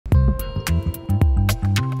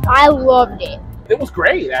I loved it. It was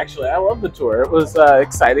great, actually. I loved the tour. It was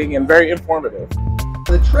exciting and very informative.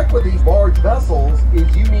 The trick with these large vessels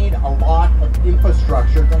is you need a lot of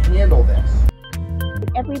infrastructure to handle this.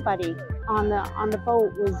 Everybody on the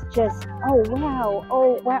boat was just, oh wow,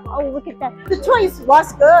 oh look at that. The choice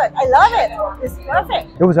was good. I love it. It's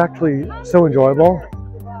perfect. It was actually so enjoyable.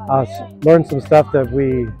 Learned some stuff that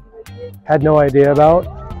we had no idea about,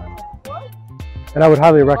 and I would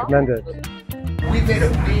highly recommend it. We've made a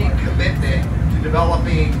big commitment to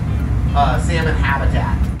developing salmon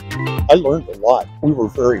habitat. I learned a lot. We were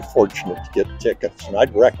very fortunate to get tickets, and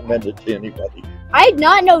I'd recommend it to anybody. I did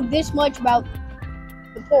not know this much about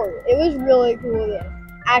the port. It was really cool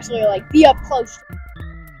to actually like be up close.